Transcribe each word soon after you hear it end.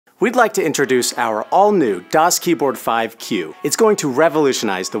We'd like to introduce our all-new DOS Keyboard 5Q. It's going to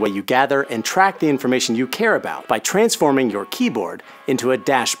revolutionize the way you gather and track the information you care about by transforming your keyboard into a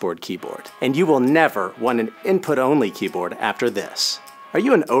dashboard keyboard. And you will never want an input-only keyboard after this. Are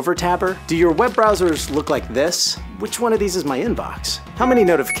you an over-tabber? Do your web browsers look like this? Which one of these is my inbox? How many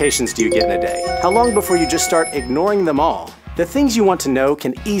notifications do you get in a day? How long before you just start ignoring them all? The things you want to know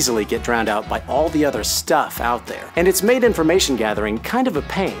can easily get drowned out by all the other stuff out there, and it's made information gathering kind of a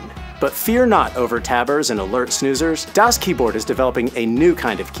pain. But fear not, over-tabbers and alert snoozers. DOS Keyboard is developing a new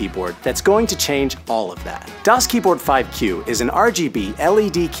kind of keyboard that's going to change all of that. DOS Keyboard 5Q is an RGB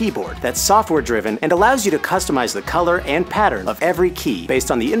LED keyboard that's software-driven and allows you to customize the color and pattern of every key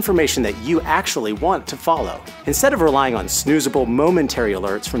based on the information that you actually want to follow. Instead of relying on snoozable momentary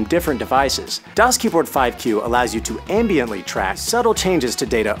alerts from different devices, DOS Keyboard 5Q allows you to ambiently track subtle changes to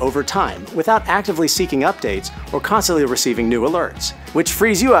data over time without actively seeking updates or constantly receiving new alerts, which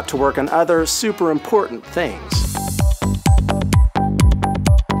frees you up to work on other super important things.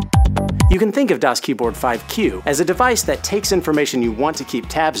 You can think of DOS Keyboard 5Q as a device that takes information you want to keep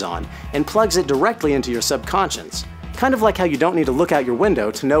tabs on and plugs it directly into your subconscious, kind of like how you don't need to look out your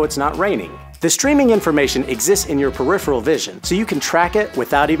window to know it's not raining. The streaming information exists in your peripheral vision, so you can track it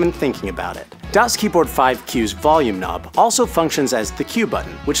without even thinking about it. DOS Keyboard 5Q's volume knob also functions as the Q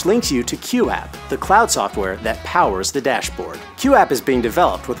button, which links you to QApp, the cloud software that powers the dashboard. QApp is being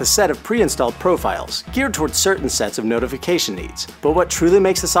developed with a set of pre-installed profiles, geared towards certain sets of notification needs. But what truly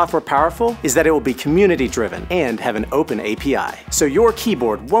makes the software powerful is that it will be community-driven and have an open API. So your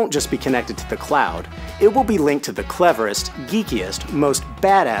keyboard won't just be connected to the cloud, it will be linked to the cleverest, geekiest, most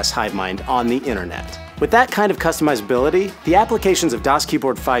badass hive mind on the internet. With that kind of customizability, the applications of DOS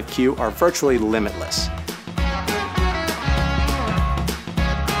Keyboard 5Q are virtually limitless.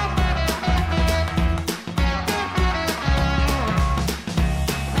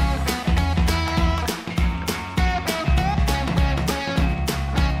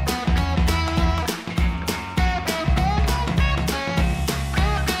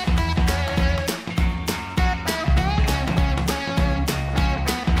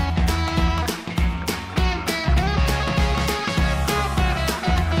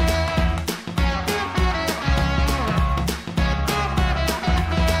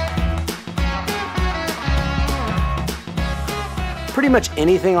 Pretty much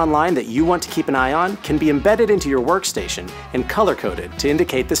anything online that you want to keep an eye on can be embedded into your workstation and color-coded to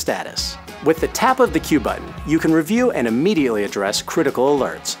indicate the status. With the tap of the Q button, you can review and immediately address critical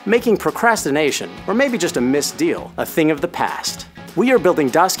alerts, making procrastination, or maybe just a missed deal, a thing of the past. We are building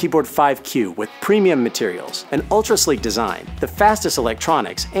DOS Keyboard 5Q with premium materials, an ultra-sleek design, the fastest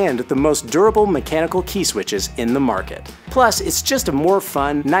electronics, and the most durable mechanical key switches in the market. Plus, it's just a more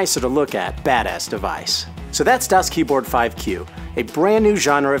fun, nicer to look at, badass device. So that's DOS Keyboard 5Q, a brand new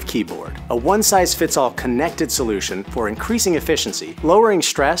genre of keyboard, a one-size-fits-all connected solution for increasing efficiency, lowering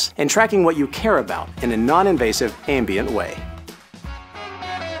stress, and tracking what you care about in a non-invasive, ambient way.